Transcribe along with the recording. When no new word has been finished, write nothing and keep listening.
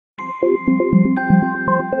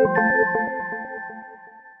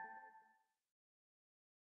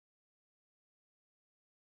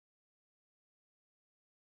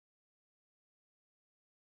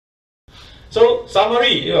So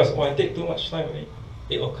summary, yes, I take too much time,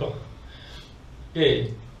 8 o'clock.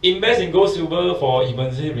 Okay, invest in gold silver for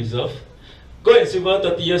emergency reserve. Gold and silver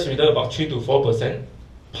 30 years return about 3 to 4%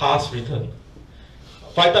 past return.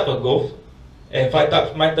 5 types of gold and 5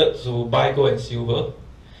 types methods to buy gold and silver.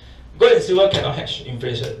 Gold and silver cannot hedge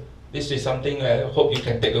inflation. This is something I hope you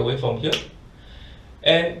can take away from here.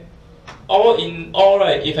 And all in all,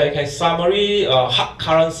 right, if I can summary hard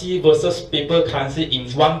currency versus paper currency in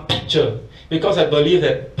one picture, because I believe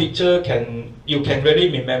that picture you can really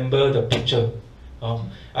remember the picture.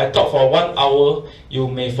 I talk for 1 hour, you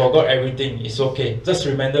may forget everything. It's okay. Just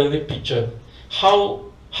remember the picture. How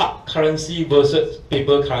hard currency versus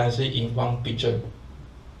paper currency in one picture.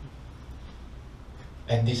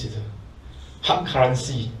 And this is a hard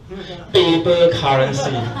currency, paper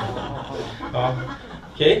currency.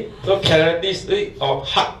 Okay, so characteristic of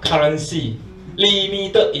hard currency,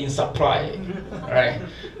 limited in supply, right?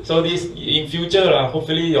 So this in future,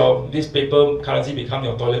 hopefully this paper currency become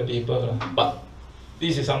your toilet paper, but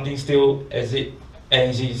this is something still as it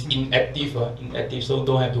and it is inactive, so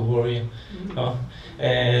don't have to worry.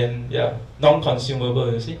 And yeah,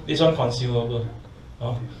 non-consumable. You see, this one consumable.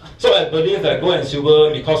 So I believe that gold and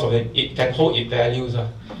silver, because of it can hold its values.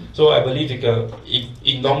 So I believe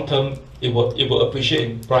in long term it will appreciate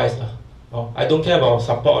in price. I don't care about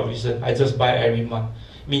support or reason. I just buy every month,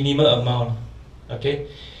 minimum amount. Okay,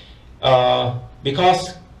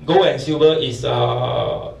 because gold and silver is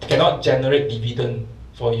cannot generate dividend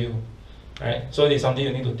for you, right? So it's something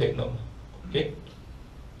you need to take note. Okay,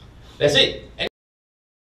 that's it.